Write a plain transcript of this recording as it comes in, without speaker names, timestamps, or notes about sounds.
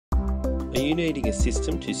Are you needing a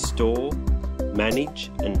system to store, manage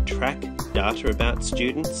and track data about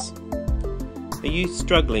students? Are you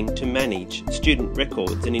struggling to manage student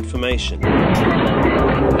records and information?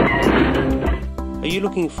 Are you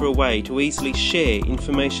looking for a way to easily share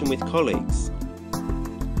information with colleagues?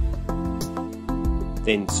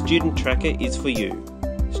 Then Student Tracker is for you.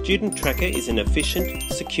 Student Tracker is an efficient,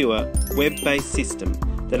 secure, web-based system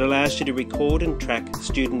that allows you to record and track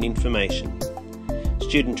student information.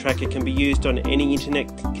 Student Tracker can be used on any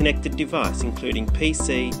internet-connected device including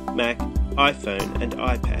PC, Mac, iPhone and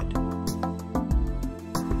iPad.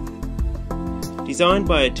 Designed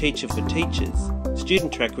by a teacher for teachers,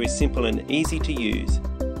 Student Tracker is simple and easy to use.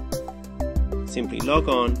 Simply log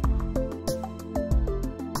on,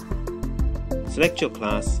 select your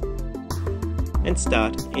class and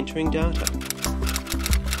start entering data.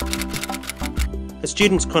 A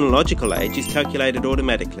student's chronological age is calculated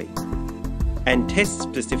automatically, and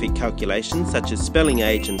test-specific calculations such as spelling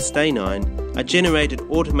age and stay9 are generated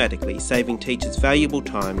automatically, saving teachers valuable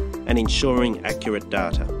time and ensuring accurate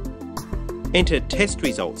data. Enter test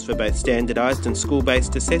results for both standardised and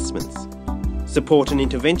school-based assessments. Support and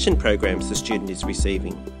intervention programs the student is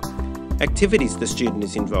receiving. Activities the student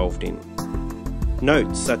is involved in.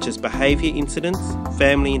 Notes such as behaviour incidents,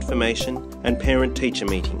 family information and parent-teacher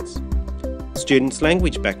meetings. Student's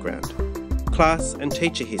language background, class and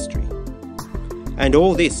teacher history. And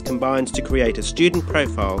all this combines to create a student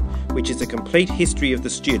profile which is a complete history of the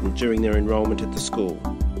student during their enrolment at the school.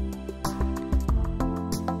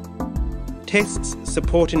 Tests,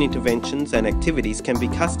 support and interventions and activities can be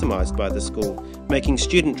customised by the school, making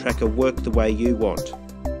Student Tracker work the way you want.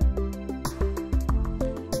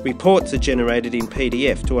 Reports are generated in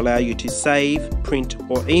PDF to allow you to save, print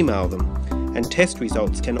or email them, and test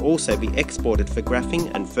results can also be exported for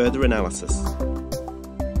graphing and further analysis.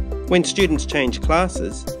 When students change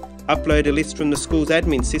classes, upload a list from the school's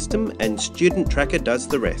admin system and Student Tracker does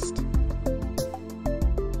the rest.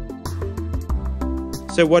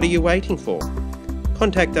 So what are you waiting for?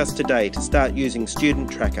 Contact us today to start using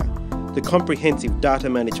Student Tracker, the comprehensive data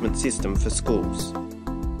management system for schools.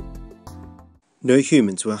 No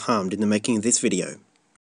humans were harmed in the making of this video.